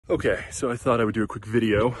Okay, so I thought I would do a quick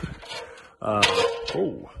video.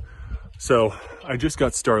 So I just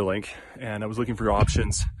got Starlink and I was looking for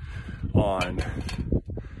options on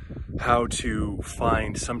how to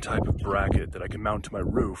find some type of bracket that I can mount to my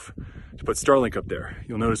roof to put Starlink up there.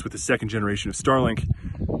 You'll notice with the second generation of Starlink,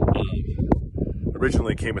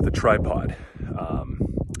 originally it came with a tripod,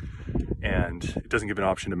 and it doesn't give an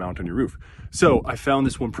option to mount on your roof. So I found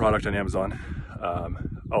this one product on Amazon.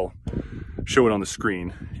 I'll show it on the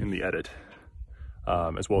screen in the edit,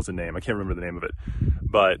 as well as the name. I can't remember the name of it,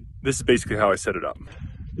 but this is basically how I set it up.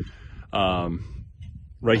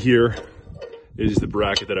 Right here is the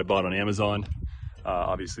bracket that I bought on Amazon.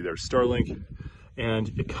 Obviously there's Starlink, and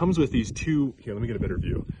it comes with these two, here, let me get a better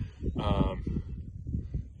view.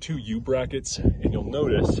 Two U brackets, and you'll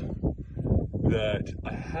notice that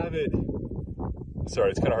I have it,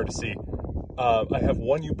 sorry, it's kind of hard to see. I have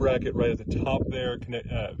one U bracket right at the top there,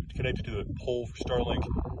 connected to the pole for Starlink,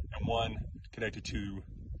 and one connected to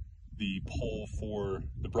the pole for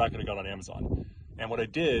the bracket I got on Amazon. And what I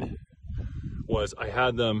did was I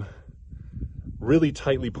had them really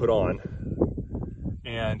tightly put on,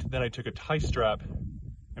 and then I took a tie strap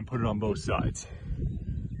and put it on both sides.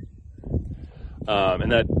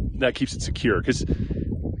 And that keeps it secure, because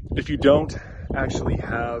if you don't actually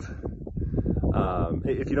have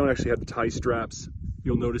the tie straps,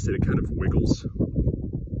 you'll notice that it kind of wiggles,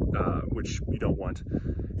 which you don't want.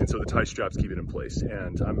 And so the tie straps keep it in place.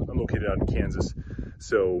 And I'm located out in Kansas,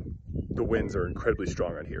 so the winds are incredibly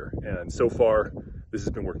strong on here. And so far, this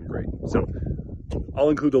has been working great. So I'll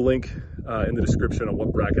include the link in the description on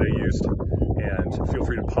what bracket I used, and feel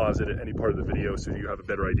free to pause it at any part of the video so you have a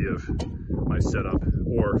better idea of my setup,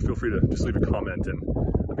 or feel free to just leave a comment and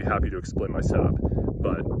I'd be happy to explain my setup.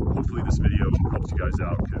 But hopefully this video helps you guys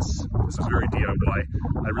out, because this was very DIY.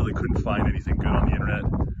 I really couldn't find anything good on the internet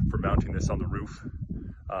for mounting this on the roof.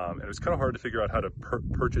 And it was kind of hard to figure out how to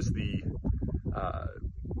purchase the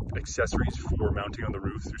accessories for mounting on the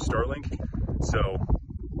roof through Starlink. So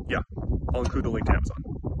yeah, I'll include the link to Amazon.